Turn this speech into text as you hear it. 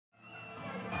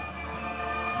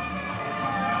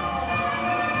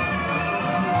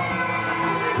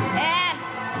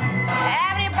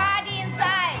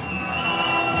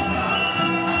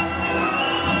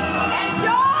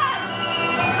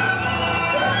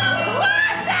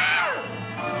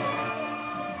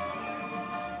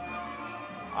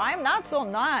not so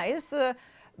nice.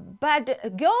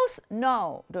 But girls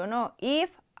know, don't know, if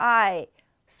I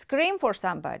scream for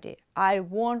somebody, I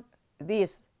want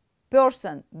this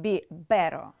person be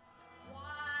better.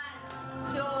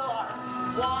 1, 2,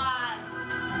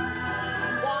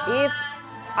 1. If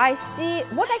I see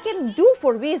what I can do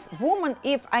for this woman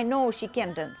if I know she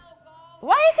can dance.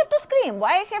 Why I have to scream?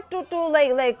 Why I have to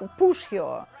like push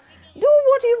her? Do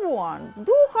what you want.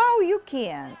 Do how you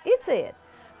can. It's it.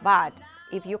 But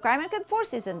if you come and force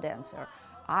season dancer,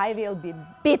 I will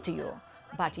beat you,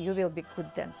 but you will be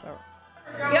good dancer.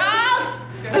 Girls!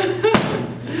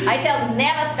 I tell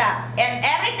never stop, and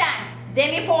every time,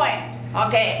 demi point,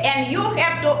 okay? And you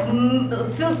have to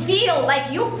feel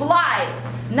like you fly.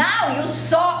 Now you're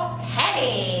so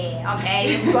heavy,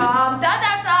 okay? You come, da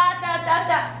da da da da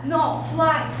da. No,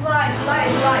 fly, fly, fly,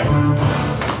 fly.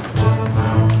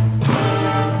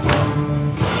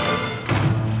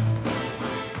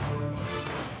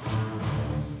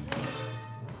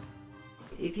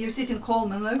 If you're sitting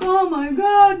calm and like, oh my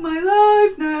God, my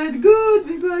life not good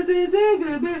because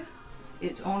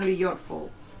it's only your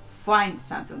fault. Find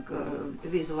something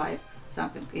with life,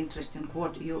 something interesting,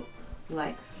 what you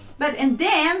like. But in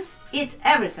dance, it's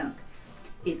everything.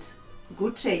 It's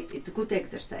good shape, it's good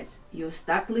exercise. You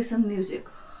start listen music,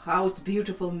 how it's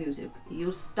beautiful music.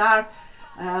 You start,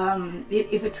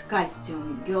 if it's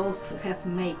costume, girls have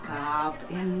makeup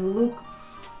and you look,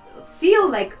 feel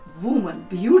like woman,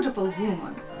 beautiful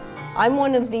woman. I'm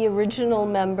one of the original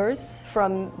members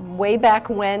from way back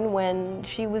when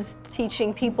she was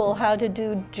teaching people how to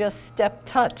do just step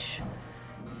touch.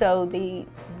 So the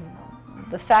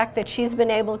fact that she's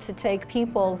been able to take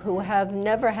people who have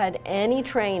never had any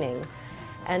training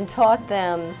and taught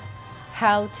them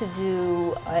how to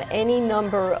do any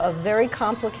number of very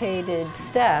complicated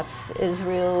steps is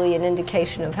really an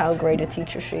indication of how great a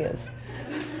teacher she is.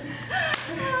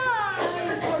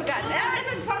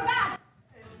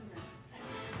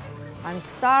 I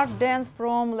start dance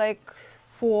from like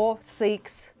 4,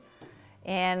 6,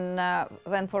 and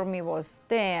when for me was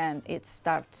 10, it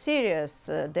start serious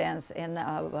dance in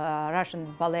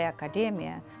Russian Ballet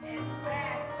Academy.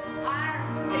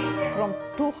 From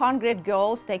 200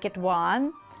 girls, take it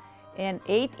one, and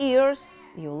 8 years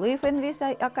you live in this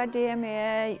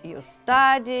academy, you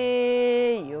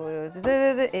study,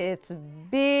 it's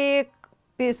big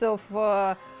piece of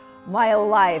my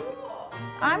life.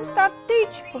 I'm start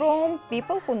teach from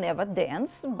people who never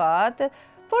dance, but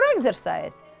for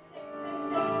exercise.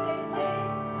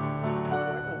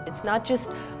 It's not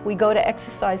just we go to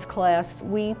exercise class,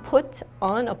 we put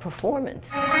on a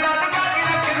performance.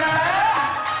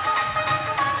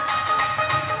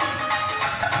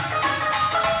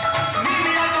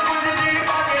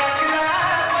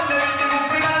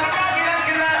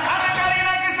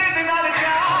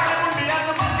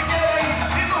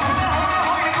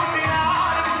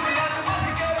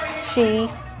 She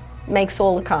makes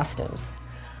all the costumes.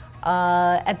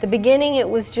 At the beginning it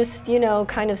was just, you know,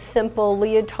 kind of simple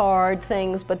leotard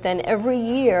things, but then every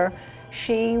year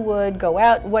she would go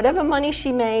out, whatever money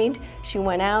she made, she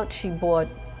went out, she bought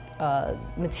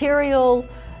material,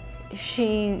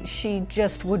 she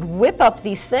just would whip up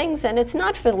these things, and it's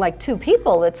not for like 2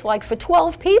 people, it's like for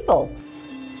 12 people.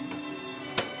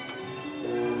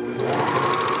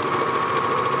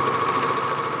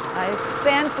 I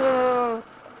spent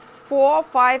 4,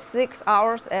 5, 6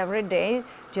 hours every day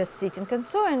just sitting and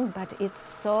sewing, but it's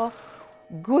so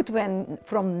good when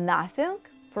from nothing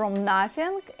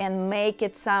and make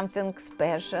it something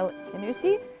special. And you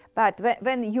see, but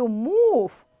when you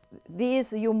move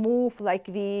this, you move like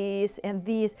this and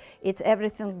this, it's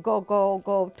everything go,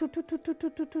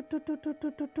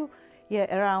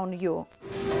 yeah, around you.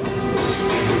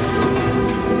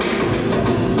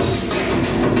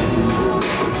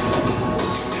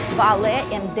 Ballet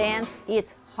and dance,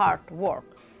 it's hard work.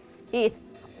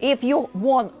 If you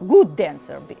want good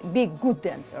dancer, be good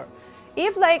dancer.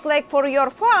 If like for your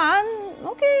fun,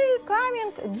 okay,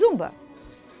 coming Zumba.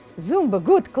 Zumba,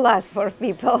 good class for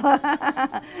people.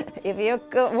 If you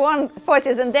want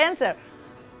four-season dancer,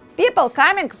 people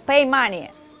coming pay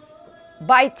money,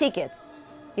 buy tickets.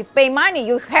 If pay money,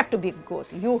 you have to be good.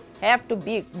 You have to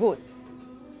be good.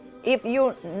 If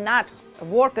you not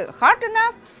work hard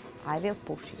enough, I will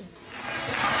push you.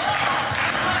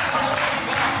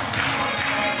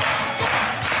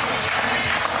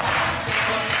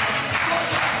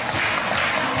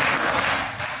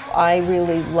 I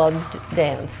really loved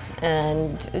dance,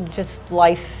 and just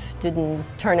life didn't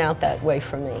turn out that way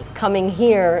for me. Coming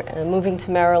here and moving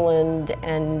to Maryland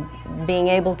and being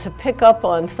able to pick up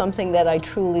on something that I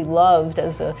truly loved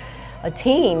as a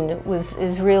teen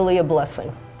is really a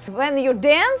blessing. When you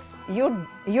dance, you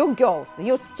girls,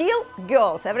 you still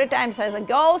girls. Every time says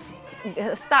girls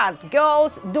start,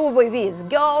 girls do with this,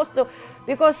 girls do,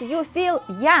 because you feel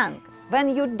young.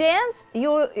 When you dance,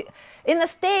 you in a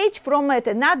stage from it,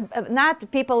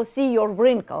 not people see your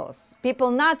wrinkles,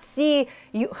 people not see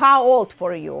you, how old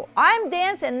for you. I'm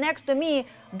dancing next to me,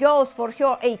 girls for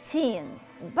her 18,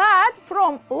 but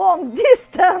from long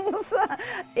distance,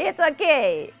 it's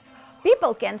okay.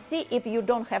 People can see if you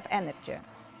don't have energy.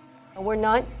 We're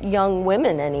not young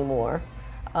women anymore.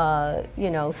 You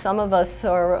know, some of us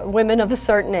are women of a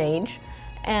certain age,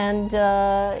 and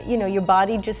you know, your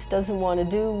body just doesn't want to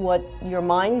do what your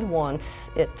mind wants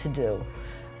it to do.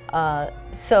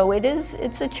 So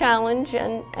it's a challenge,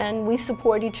 and we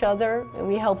support each other, and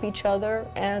we help each other,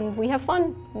 and we have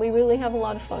fun. We really have a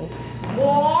lot of fun.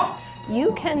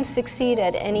 You can succeed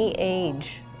at any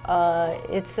age.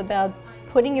 It's about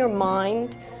putting your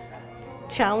mind,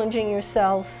 challenging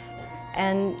yourself,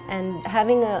 and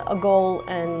having a goal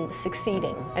and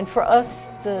succeeding. And for us,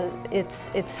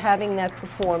 it's having that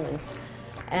performance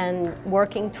and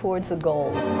working towards a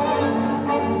goal.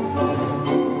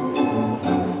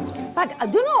 But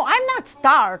you know, I'm not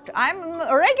start. I'm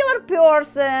a regular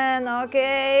person,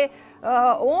 okay?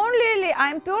 Only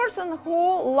I'm person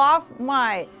who love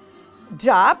my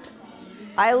job.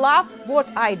 I love what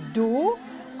I do.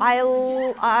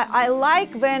 I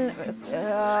like when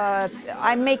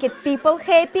I make it people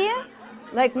happy,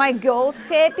 like my girls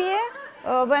happy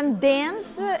when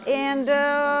dance, and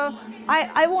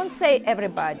I won't say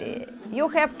everybody. You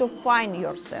have to find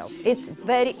yourself. It's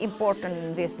very important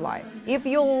in this life. If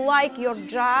you like your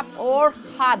job or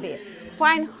hobby,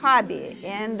 find hobby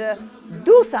and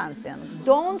do something.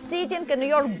 Don't sit in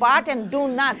your butt and do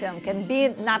nothing and be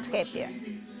not happy.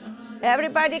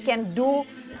 Everybody can do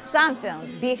something,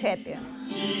 be happy.